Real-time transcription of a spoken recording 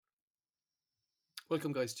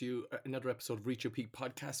Welcome, guys, to another episode of Reach Your Peak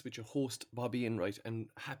podcast with your host, Bobby Enright. And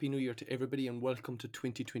Happy New Year to everybody, and welcome to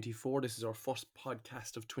 2024. This is our first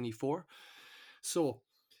podcast of 24. So,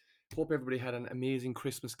 hope everybody had an amazing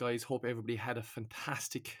Christmas, guys. Hope everybody had a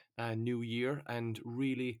fantastic new year and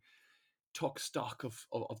really took stock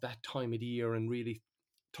of that time of the year and really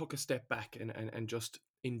took a step back and just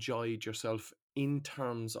enjoyed yourself in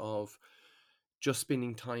terms of just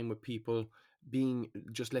spending time with people, being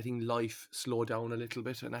just letting life slow down a little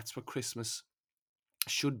bit. And that's what Christmas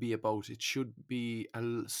should be about. It should be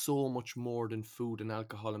so much more than food and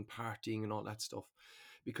alcohol and partying and all that stuff,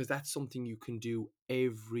 because that's something you can do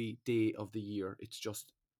every day of the year. It's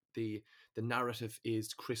just the the narrative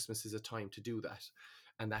is Christmas is a time to do that,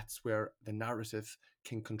 and that's where the narrative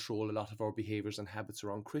can control a lot of our behaviors and habits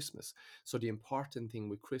around Christmas. So the important thing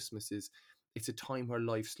with Christmas is it's a time where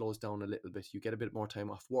life slows down a little bit. You get a bit more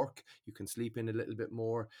time off work, you can sleep in a little bit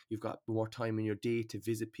more, you've got more time in your day to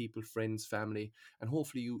visit people, friends, family, and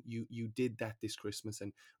hopefully you did that this Christmas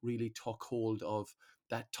and really took hold of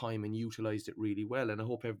that time and utilized it really well. And I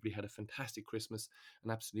hope everybody had a fantastic Christmas,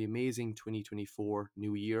 an absolutely amazing 2024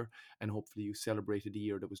 new year, and hopefully you celebrated the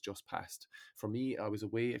year that was just past. For me, I was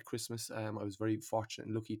away at Christmas. I was very fortunate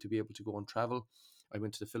and lucky to be able to go and travel. I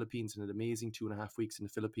went to the Philippines and had an amazing 2.5 weeks in the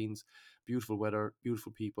Philippines. Beautiful weather,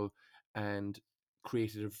 beautiful people, and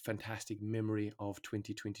created a fantastic memory of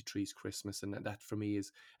 2023's Christmas. And that for me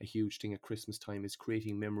is a huge thing at Christmas time, is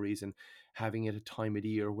creating memories and having it a time of the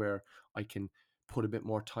year where I can put a bit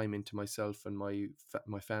more time into myself and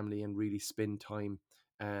my family and really spend time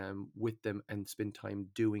with them and spend time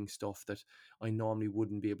doing stuff that I normally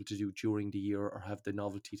wouldn't be able to do during the year or have the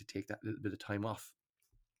novelty to take that little bit of time off.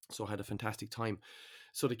 So I had a fantastic time.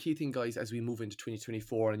 So the key thing, guys, as we move into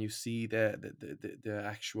 2024 and you see the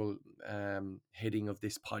actual heading of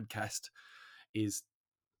this podcast is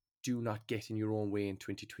do not get in your own way in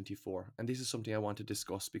 2024. And this is something I want to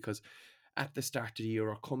discuss because at the start of the year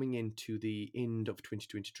or coming into the end of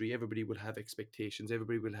 2023, everybody will have expectations.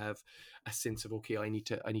 Everybody will have a sense of, okay, I need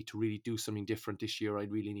to really do something different this year. I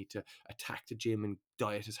really need to attack the gym and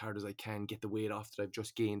diet as hard as I can, get the weight off that I've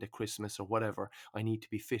just gained at Christmas or whatever. I need to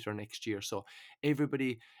be fitter next year. So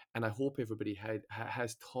everybody, and I hope everybody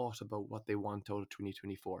has thought about what they want out of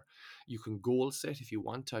 2024. You can goal set if you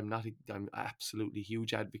want. I'm absolutely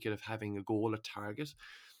huge advocate of having a goal, a target.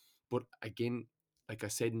 But again, like I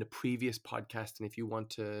said in the previous podcast, and if you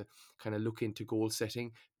want to kind of look into goal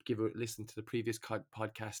setting, give a listen to the previous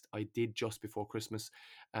podcast I did just before Christmas,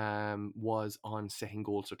 was on setting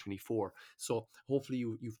goals for 24. So hopefully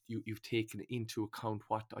you've taken into account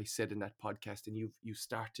what I said in that podcast, and you've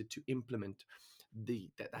started to implement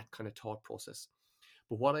that kind of thought process.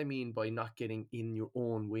 But what I mean by not getting in your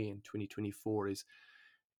own way in 2024 is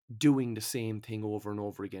doing the same thing over and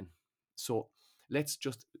over again. So let's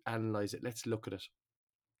just analyze it. Let's look at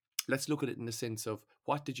it in the sense of,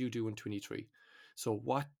 what did you do in 23? So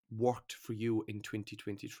what worked for you in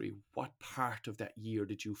 2023? What part of that year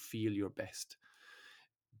did you feel your best,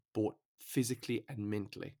 both physically and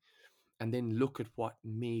mentally? And then look at what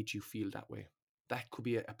made you feel that way. That could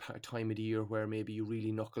be a time of the year where maybe you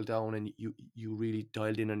really knuckle down and you really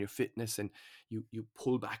dialed in on your fitness, and you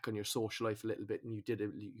pull back on your social life a little bit, and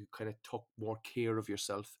you kind of took more care of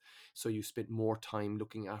yourself. So you spent more time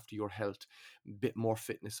looking after your health, a bit more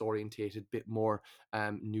fitness orientated, bit more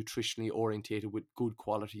nutritionally orientated with good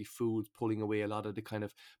quality foods, pulling away a lot of the kind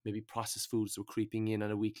of maybe processed foods that were creeping in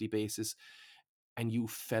on a weekly basis, and you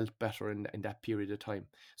felt better in that period of time.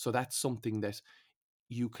 So that's something that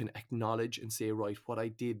you can acknowledge and say, right, what I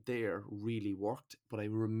did there really worked, but I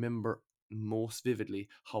remember most vividly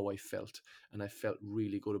how I felt, and I felt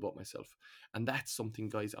really good about myself. And that's something,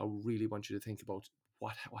 guys, I really want you to think about.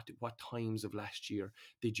 What times of last year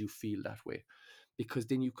did you feel that way? Because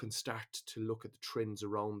then you can start to look at the trends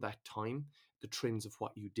around that time, the trends of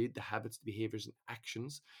what you did, the habits, the behaviors and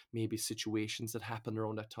actions, maybe situations that happened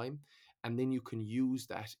around that time. And then you can use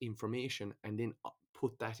that information and then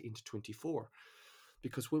put that into 24.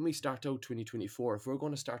 Because when we start out 2024, if we're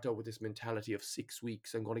going to start out with this mentality of 6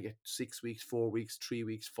 weeks, I'm going to get 6 weeks, 4 weeks, 3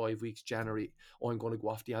 weeks, 5 weeks, January, or I'm going to go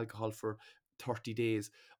off the alcohol for 30 days,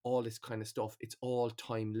 all this kind of stuff, it's all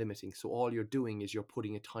time limiting. So all you're doing is you're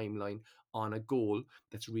putting a timeline on a goal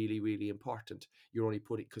that's really, really important. You're only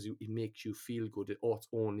putting, because it makes you feel good that, oh, it's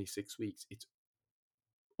only 6 weeks, it's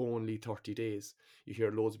only 30 days. You hear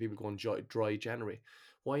loads of people going dry January.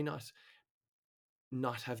 Why not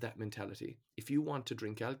have that mentality? If you want to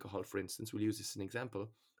drink alcohol, for instance, we'll use this as an example,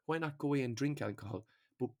 why not go away and drink alcohol,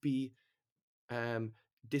 but be um,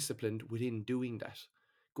 disciplined within doing that?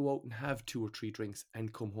 Go out and have 2 or 3 drinks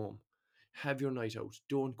and come home. Have your night out.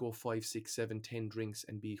 Don't go 5, 6, 7, 10 drinks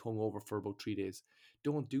and be hungover for about 3 days.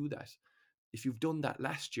 Don't do that. If you've done that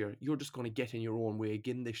last year, you're just going to get in your own way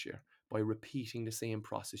again this year by repeating the same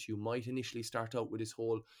process. You might initially start out with this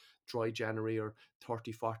whole dry January or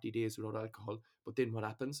 30, 40 days without alcohol, but then what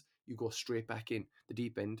happens? You go straight back in the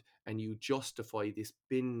deep end and you justify this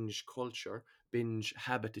binge culture, binge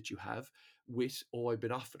habit that you have with, oh, I've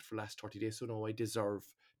been off it for the last 30 days, so now I deserve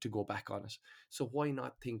to go back on it. So why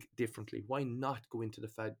not think differently? Why not go into the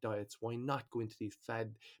fad diets? Why not go into these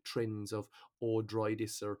fad trends of, oh, dry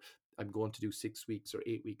this, or I'm going to do 6 weeks or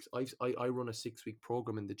 8 weeks. I run a 6 week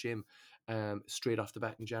program in the gym straight off the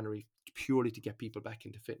bat in January, purely to get people back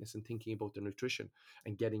into fitness and thinking about their nutrition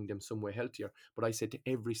and getting them somewhere healthier. But I said to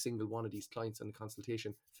every single one of these clients in the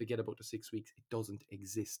consultation, forget about the 6 weeks. It doesn't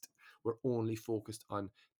exist. We're only focused on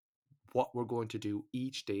what we're going to do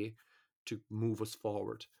each day to move us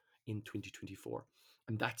forward in 2024.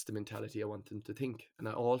 And that's the mentality I want them to think. And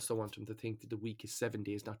I also want them to think that the week is 7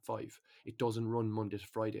 days, not 5. It doesn't run Monday to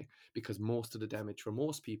Friday, because most of the damage for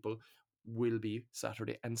most people will be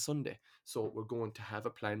Saturday and Sunday. So we're going to have a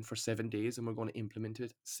plan for 7 days and we're going to implement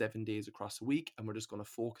it 7 days across a week. And we're just going to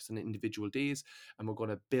focus on individual days, and we're going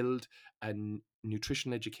to build a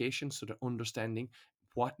nutritional education so they're understanding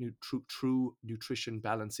what true nutrition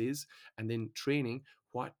balance is, and then training,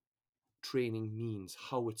 what training means,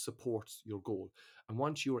 how it supports your goal. And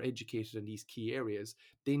once you're educated in these key areas,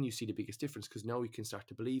 then you see the biggest difference, because now you can start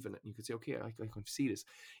to believe in it and you can say, okay, I can see this.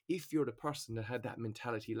 If you're the person that had that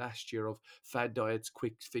mentality last year of fad diets,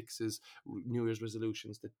 quick fixes, New Year's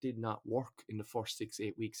resolutions that did not work in the first 6,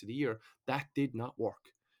 8 weeks of the year, that did not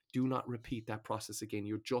work. Do not repeat that process again.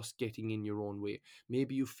 You're just getting in your own way.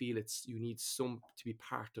 Maybe you feel you need some to be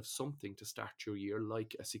part of something to start your year,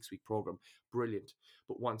 like a 6 week program. Brilliant.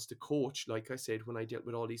 But once the coach, like I said, when I dealt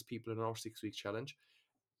with all these people in our 6 week challenge,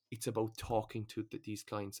 it's about talking to these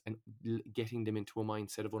clients and getting them into a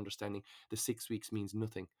mindset of understanding the 6 weeks means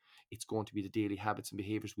nothing. It's going to be the daily habits and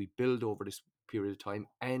behaviors we build over this period of time,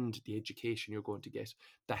 and the education you're going to get.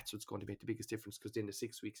 That's what's going to make the biggest difference, because then the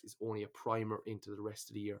 6 weeks is only a primer into the rest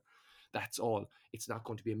of the year. That's all. It's not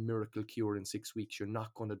going to be a miracle cure in 6 weeks. You're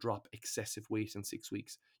not going to drop excessive weight in 6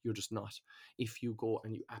 weeks. You're just not. If you go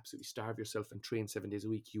and you absolutely starve yourself and train 7 days a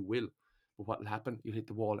week, you will. But what will happen? You'll hit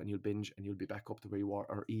the wall and you'll binge and you'll be back up to where you are,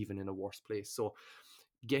 or even in a worse place. So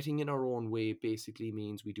getting in our own way basically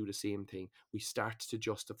means we do the same thing. We start to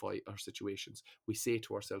justify our situations. We say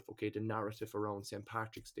to ourselves, okay, the narrative around St.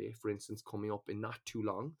 Patrick's Day, for instance, coming up in not too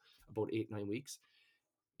long, about 8, 9 weeks,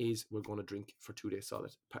 is we're going to drink for 2 days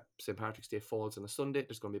solid. St. Patrick's Day falls on a Sunday.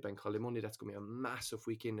 There's going to be a bank holiday Monday. That's going to be a massive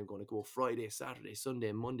weekend. I'm going to go Friday, Saturday,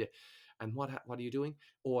 Sunday, Monday. And what are you doing?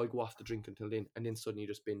 Oh, I go off the drink until then. And then suddenly you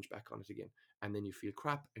just binge back on it again. And then you feel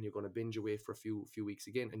crap and you're going to binge away for a few weeks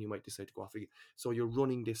again. And you might decide to go off again. So you're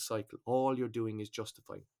running this cycle. All you're doing is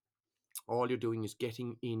justifying. All you're doing is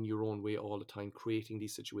getting in your own way all the time, creating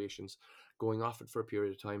these situations, going off it for a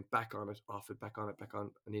period of time, back on it, off it, back on it, back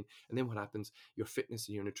on, and then what happens? Your fitness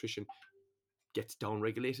and your nutrition gets down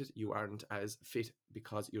regulated. You aren't as fit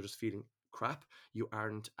because you're just feeling crap. You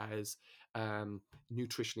aren't as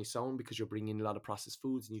nutritionally sound because you're bringing in a lot of processed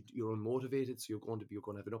foods, and you're unmotivated. So you're going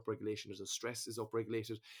to have an upregulation. There's a stress is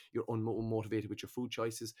upregulated. You're unmotivated with your food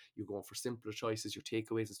choices. You're going for simpler choices, your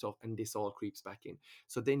takeaways and stuff, and this all creeps back in.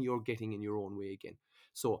 So then you're getting in your own way again.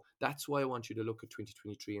 So that's why I want you to look at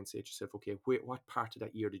 2023 and say to yourself, okay, what part of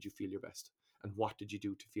that year did you feel your best, and what did you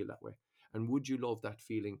do to feel that way? And would you love that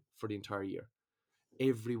feeling for the entire year?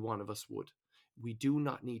 Every one of us would. We do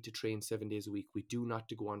not need to train 7 days a week. We do not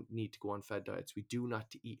need to go on fad diets. We do not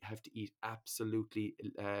have to eat absolutely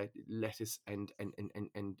lettuce and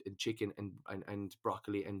chicken and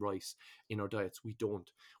broccoli and rice in our diets. We don't.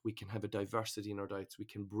 We can have a diversity in our diets. We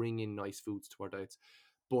can bring in nice foods to our diets.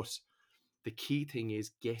 But the key thing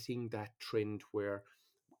is getting that trend where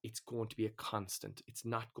it's going to be a constant. It's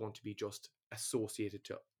not going to be just associated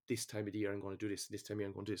to this time of the year I'm going to do this time of year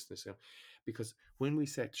I'm going to do this. Because when we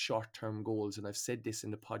set short-term goals, and I've said this in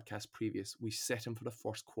the podcast previous, we set them for the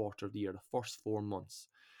first quarter of the year, the first 4 months.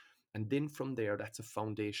 And then from there, that's a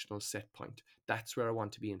foundational set point. That's where I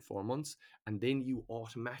want to be in 4 months. And then you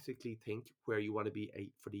automatically think where you want to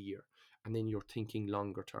be for the year. And then you're thinking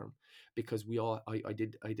longer term. Because I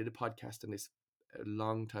did a podcast on this a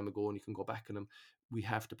long time ago, and you can go back on them. We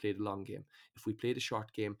have to play the long game. If we play the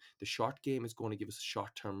short game is going to give us a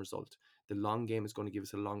short-term result. The long game is going to give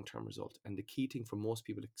us a long-term result. And the key thing for most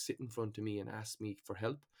people to sit in front of me and ask me for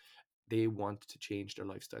help, they want to change their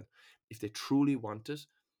lifestyle. If they truly want it,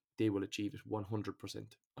 they will achieve it 100%.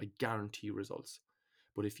 I guarantee results.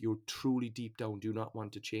 But if you truly deep down do not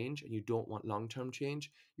want to change and you don't want long-term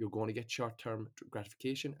change, you're going to get short-term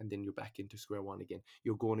gratification and then you're back into square one again.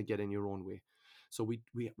 You're going to get in your own way. So we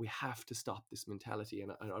have to stop this mentality.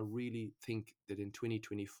 And I really think that in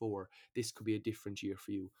 2024, this could be a different year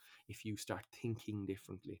for you if you start thinking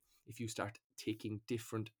differently, if you start taking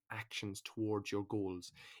different actions towards your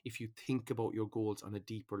goals, if you think about your goals on a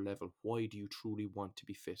deeper level. Why do you truly want to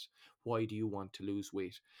be fit? Why do you want to lose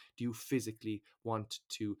weight? Do you physically want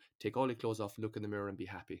to take all your clothes off, look in the mirror and be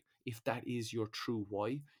happy? If that is your true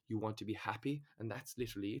why, you want to be happy, and that's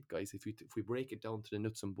literally it, guys. If we break it down to the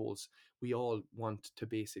nuts and bolts, we all want to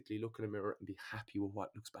basically look in the mirror and be happy with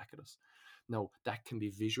what looks back at us. Now, that can be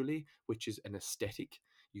visually, which is an aesthetic.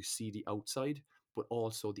 You see the outside, but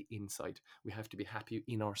also the inside. We have to be happy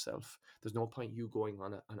in ourselves. There's no point you going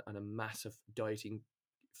on a massive dieting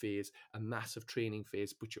phase, a massive training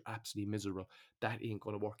phase, but you're absolutely miserable. That ain't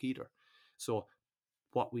going to work either. So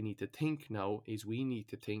what we need to think now is we need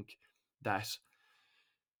to think that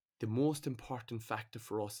the most important factor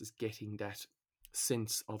for us is getting that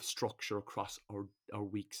sense of structure across our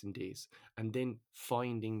weeks and days, and then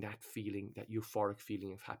finding that feeling, that euphoric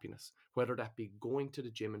feeling of happiness, whether that be going to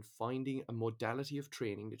the gym and finding a modality of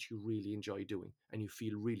training that you really enjoy doing and you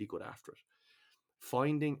feel really good after it,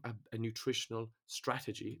 finding a nutritional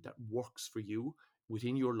strategy that works for you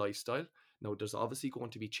within your lifestyle. Now, there's obviously going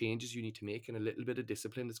to be changes you need to make and a little bit of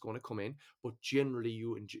discipline that's going to come in, but generally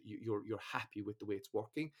you're happy with the way it's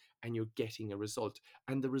working and you're getting a result.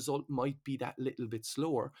 And the result might be that little bit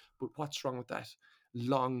slower, but what's wrong with that?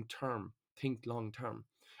 Long term, think long term.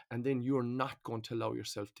 And then you're not going to allow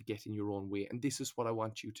yourself to get in your own way. And this is what I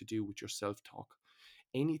want you to do with your self talk.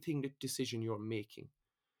 Anything that decision you're making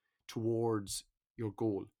towards your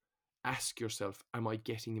goal, ask yourself, am I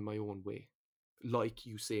getting in my own way? Like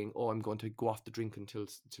you saying, oh, I'm going to go off the drink until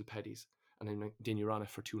Paddy's. And then you're on it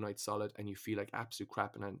for 2 nights solid and you feel like absolute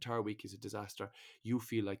crap and an entire week is a disaster. You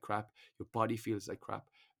feel like crap. Your body feels like crap.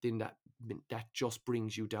 Then that just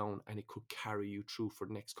brings you down and it could carry you through for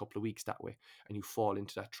the next couple of weeks that way. And you fall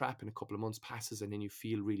into that trap and a couple of months passes and then you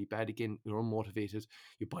feel really bad again. You're unmotivated.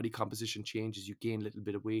 Your body composition changes. You gain a little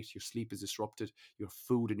bit of weight. Your sleep is disrupted. Your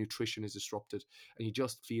food and nutrition is disrupted. And you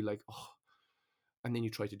just feel like, oh, and then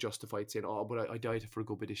you try to justify it saying, oh, but I dieted for a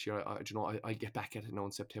good bit this year. I get back at it now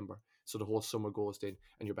in September. So the whole summer goes then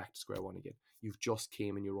and you're back to square one again. You've just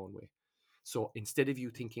came in your own way. So instead of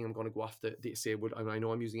you thinking I'm going to go off say, well, I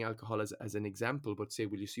know I'm using alcohol as an example, but say,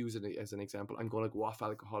 will you use it as an example? I'm going to go off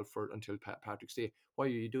alcohol until Patrick's Day. Why are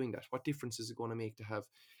you doing that? What difference is it going to make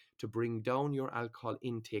to bring down your alcohol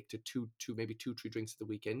intake to maybe 2-3 drinks at the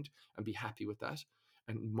weekend and be happy with that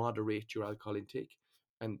and moderate your alcohol intake?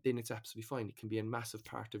 And then it's absolutely fine. It can be a massive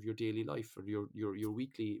part of your daily life or your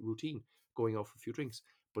weekly routine, going out for a few drinks.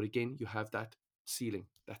 But again, you have that ceiling.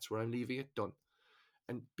 That's where I'm leaving it, done.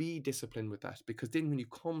 And be disciplined with that, because then when you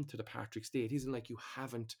come to the Patrick's Day, it isn't like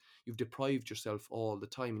you've deprived yourself all the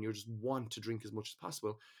time and you just want to drink as much as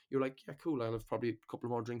possible. You're like, yeah, cool, I'll have probably a couple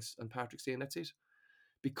more drinks on Patrick's Day and that's it,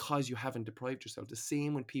 because you haven't deprived yourself. The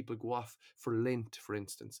same when people go off for Lent, for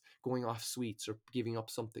instance, going off sweets or giving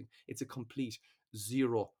up something. It's a complete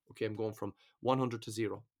zero. Okay, I'm going from 100 to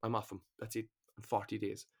zero. I'm off them. That's it. In 40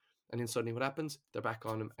 days. And then suddenly what happens? They're back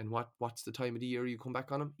on them. And what's the time of the year you come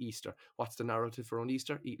back on them? Easter. What's the narrative around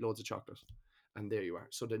Easter? Eat loads of chocolate. And there you are.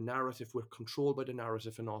 So the narrative, we're controlled by the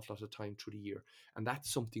narrative an awful lot of time through the year. And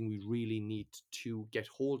that's something we really need to get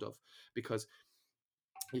hold of, because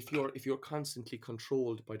if you're constantly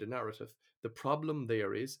controlled by the narrative, the problem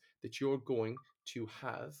there is that you're going to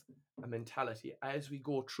have a mentality as we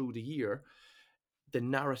go through the year. The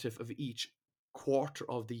narrative of each quarter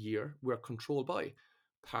of the year we're controlled by.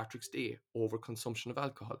 Patrick's Day, overconsumption of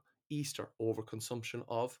alcohol. Easter, overconsumption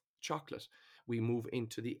of chocolate. We move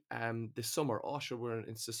into the summer. Oh, sure,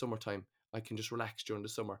 it's the summertime. I can just relax during the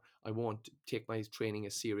summer. I won't take my training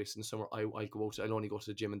as serious in the summer. I'll only go to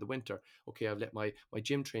the gym in the winter. Okay, I've let my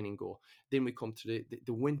gym training go. Then we come to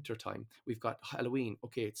the winter time. We've got Halloween.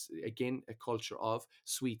 Okay, it's again a culture of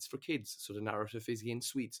sweets for kids. So the narrative is again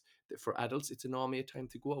sweets. For adults, it's normally a time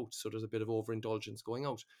to go out. So there's a bit of overindulgence going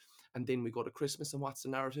out. And then we go to Christmas, and what's the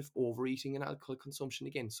narrative? Overeating and alcohol consumption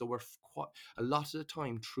again. So we're quite a lot of the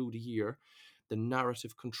time through the year, the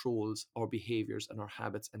narrative controls our behaviors and our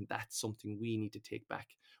habits, and that's something we need to take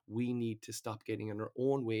back. We need to stop getting in our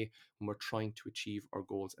own way when we're trying to achieve our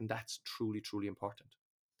goals, and that's truly, truly important.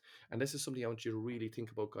 And this is something I want you to really think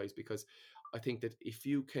about, guys, because I think that if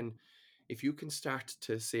you can start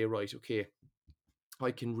to say, right, okay,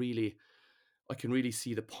 I can really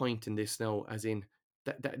see the point in this now, as in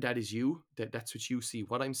that is you. That's what you see.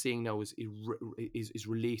 What I'm saying now is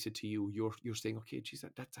related to you. You're saying, okay, geez,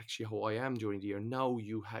 that's actually how I am during the year. Now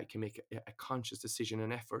you can make a conscious decision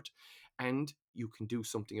and effort, and you can do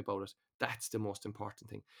something about it. That's the most important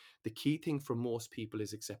thing. The key thing for most people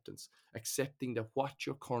is acceptance. Accepting that what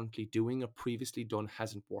you're currently doing or previously done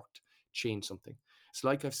hasn't worked. Change something. It's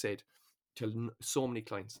like I've said to so many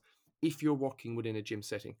clients. If you're working within a gym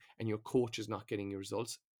setting and your coach is not getting your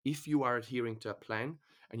results, if you are adhering to a plan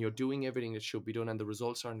and you're doing everything that should be done and the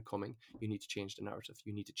results aren't coming, you need to change the narrative.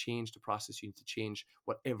 You need to change the process. You need to change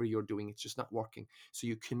whatever you're doing. It's just not working. So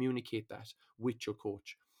you communicate that with your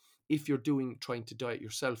coach. If you're trying to diet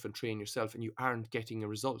yourself and train yourself and you aren't getting a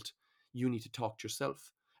result, you need to talk to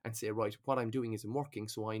yourself and say, right, what I'm doing isn't working,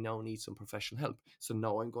 so I now need some professional help. So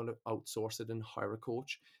now I'm going to outsource it and hire a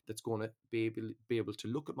coach that's going to be able to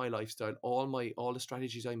look at my lifestyle, all the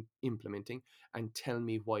strategies I'm implementing, and tell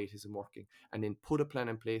me why it isn't working, and then put a plan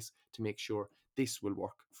in place to make sure this will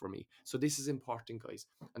work for me. So this is important, guys.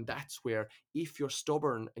 And that's where, if you're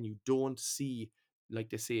stubborn and you don't see, like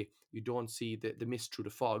they say, you don't see the mist through the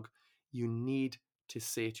fog, you need to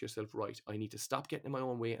say to yourself, right, I need to stop getting in my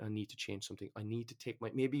own way and I need to change something. I need to take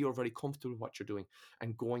maybe you're very comfortable with what you're doing,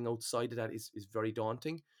 and going outside of that is very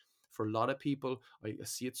daunting. For a lot of people, I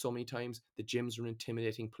see it so many times, the gyms are an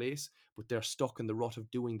intimidating place, but they're stuck in the rut of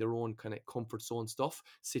doing their own kind of comfort zone stuff,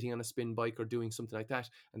 sitting on a spin bike or doing something like that,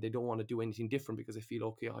 and they don't want to do anything different because they feel,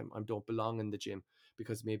 okay, I don't belong in the gym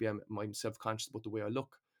because maybe I'm self-conscious about the way I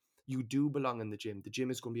look. You do belong in the gym. The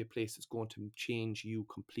gym is going to be a place that's going to change you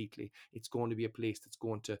completely. It's going to be a place that's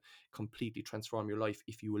going to completely transform your life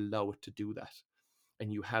if you allow it to do that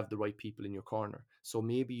and you have the right people in your corner. So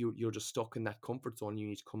maybe you're just stuck in that comfort zone. You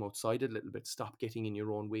need to come outside a little bit, stop getting in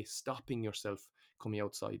your own way, stopping yourself coming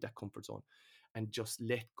outside that comfort zone, and just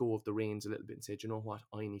let go of the reins a little bit and say, you know what,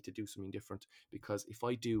 I need to do something different, because if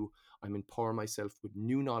I do, I'm empowering myself with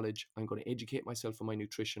new knowledge. I'm going to educate myself on my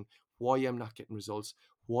nutrition, why I'm not getting results,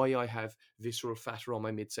 why I have visceral fat around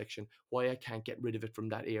my midsection, why I can't get rid of it from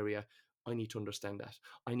that area. I need to understand that.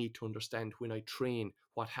 I need to understand when I train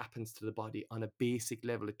what happens to the body on a basic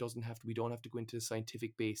level. It doesn't have to, we don't have to go into the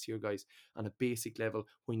scientific base here, guys. On a basic level,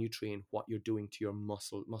 when you train, what you're doing to your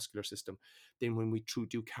muscular system. Then when we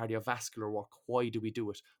do cardiovascular work, why do we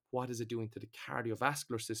do it? What is it doing to the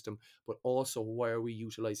cardiovascular system? But also, why are we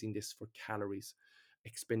utilizing this for calories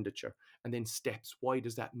expenditure? And then steps. Why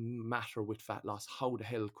does that matter with fat loss? How the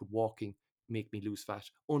hell could walking make me lose fat?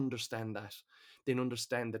 Understand that. Then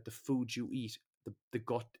understand that the food you eat, the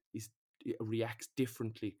gut it reacts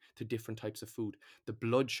differently to different types of food. The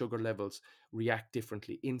blood sugar levels react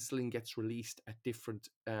differently. Insulin gets released at different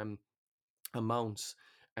amounts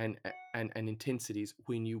and intensities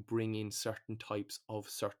when you bring in certain types of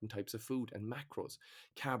food and macros.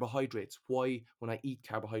 Carbohydrates. Why, when I eat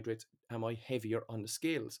carbohydrates, am I heavier on the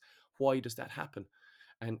scales? Why does that happen?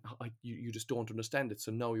 And you just don't understand it.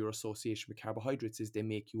 So now your association with carbohydrates is they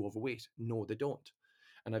make you overweight. No, they don't.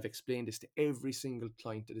 And I've explained this to every single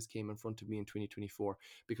client that has came in front of me in 2024,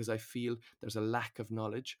 because I feel there's a lack of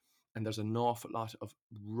knowledge and there's an awful lot of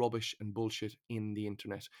rubbish and bullshit in the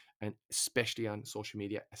internet, and especially on social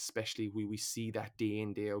media. Especially we see that day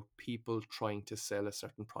in, day out, people trying to sell a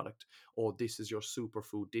certain product. Oh, this is your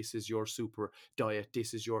superfood, this is your super diet,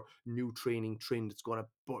 this is your new training trend, it's going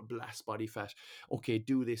to blast body fat. Okay,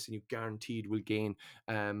 do this and you guaranteed will gain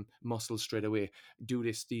muscle straight away. Do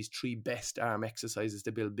these 3 best arm exercises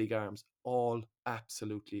to build big arms. All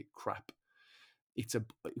absolutely crap. It's a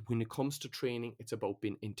When it comes to training, it's about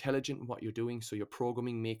being intelligent in what you're doing, so your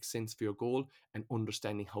programming makes sense for your goal, and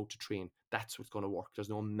understanding how to train. That's what's going to work. There's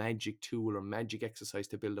no magic tool or magic exercise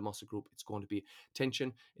to build a muscle group. It's going to be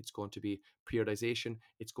tension, it's going to be periodization,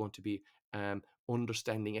 it's going to be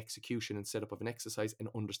understanding execution and setup of an exercise, and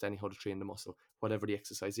understanding how to train the muscle. Whatever the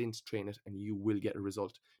exercise is, train it and you will get a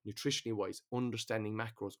result. Nutritionally wise, understanding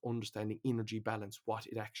macros, understanding energy balance, what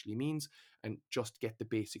it actually means, and just get the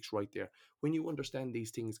basics right there. When you understand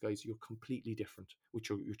these things, guys, you're completely different with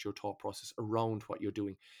your thought process around what you're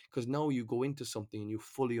doing, because now you go into something and you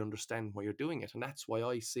fully understand why you're doing it. And that's why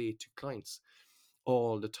I say to clients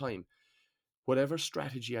all the time, whatever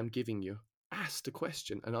strategy I'm giving you, ask the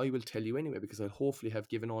question and I will tell you anyway, because I'll hopefully have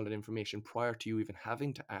given all that information prior to you even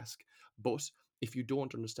having to ask. But if you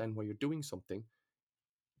don't understand why you're doing something,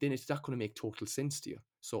 then it's not going to make total sense to you.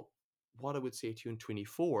 So what I would say to you in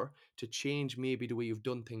 24 to change maybe the way you've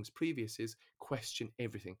done things previous is question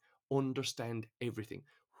everything, understand everything,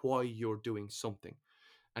 why you're doing something.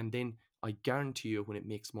 And then I guarantee you, when it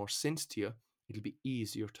makes more sense to you, it'll be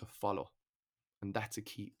easier to follow. And that's a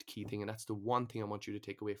key thing. And that's the one thing I want you to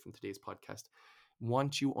take away from today's podcast.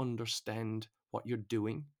 Once you understand what you're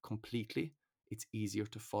doing completely, it's easier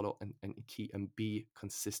to follow and keep and be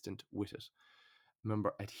consistent with it.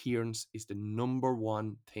 Remember, adherence is the number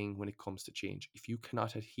one thing when it comes to change. If you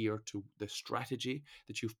cannot adhere to the strategy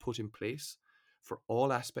that you've put in place for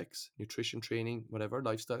all aspects, nutrition, training, whatever,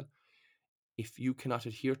 lifestyle, if you cannot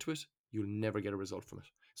adhere to it, you'll never get a result from it.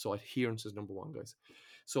 So adherence is number one, guys.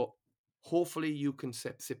 So hopefully you can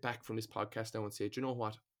sit back from this podcast now and say, do you know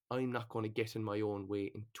what? I'm not going to get in my own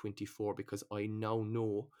way in 24 because I now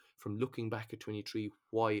know from looking back at 23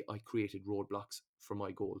 why I created roadblocks for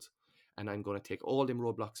my goals. And I'm going to take all them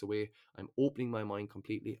roadblocks away. I'm opening my mind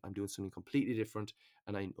completely. I'm doing something completely different.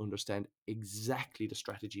 And I understand exactly the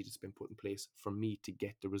strategy that's been put in place for me to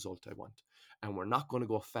get the result I want. And we're not going to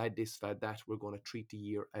go fad this, fad that. We're going to treat the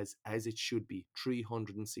year as it should be,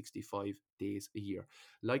 365 days a year.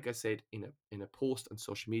 Like I said in a post on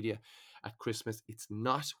social media at Christmas, it's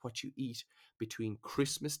not what you eat between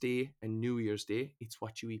Christmas Day and New Year's Day. It's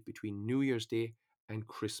what you eat between New Year's Day and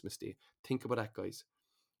Christmas Day. Think about that, guys.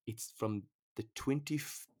 It's from the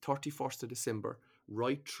 31st of December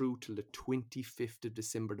right through to the 25th of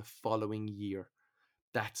December the following year.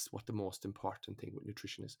 That's what the most important thing with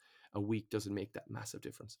nutrition is. A week doesn't make that massive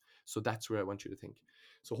difference. So that's where I want you to think.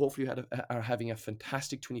 So hopefully you are having a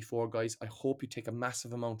fantastic 24, guys. I hope you take a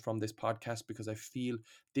massive amount from this podcast because I feel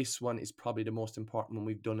this one is probably the most important one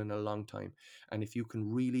we've done in a long time. And if you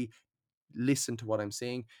can really listen to what I'm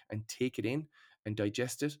saying and take it in and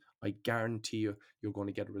digest it, I guarantee you're going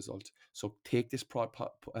to get a result. So take this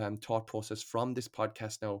thought process from this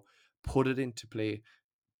podcast now, put it into play,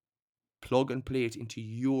 plug and play it into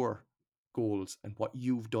your goals and what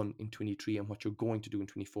you've done in 23 and what you're going to do in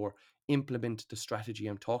 24. Implement the strategy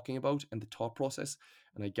I'm talking about and the thought process,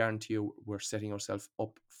 and I guarantee you we're setting ourselves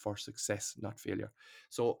up for success, not failure.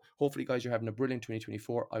 So hopefully, guys, you're having a brilliant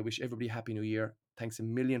 2024. I wish everybody a happy new year. Thanks a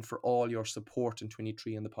million for all your support in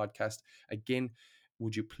 23 and the podcast. Again,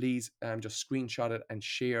 would you please just screenshot it and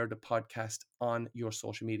share the podcast on your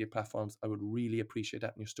social media platforms? I would really appreciate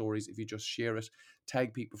that in your stories if you just share it.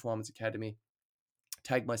 Tag Peak Performance Academy,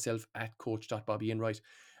 tag myself at coach.bobbyenright.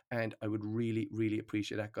 And I would really, really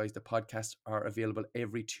appreciate that, guys. The podcasts are available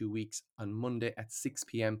every 2 weeks on Monday at 6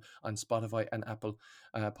 p.m. on Spotify and Apple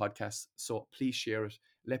podcasts. So please share it.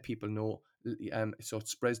 Let people know. So it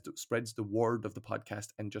spreads the word of the podcast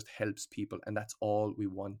and just helps people. And that's all we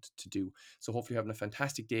want to do. So hopefully you're having a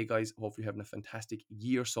fantastic day, guys. Hopefully you're having a fantastic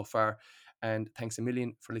year so far. And thanks a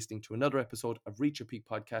million for listening to another episode of Reach Your Peak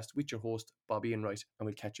podcast with your host, Bobby Enright. And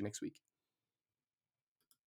we'll catch you next week.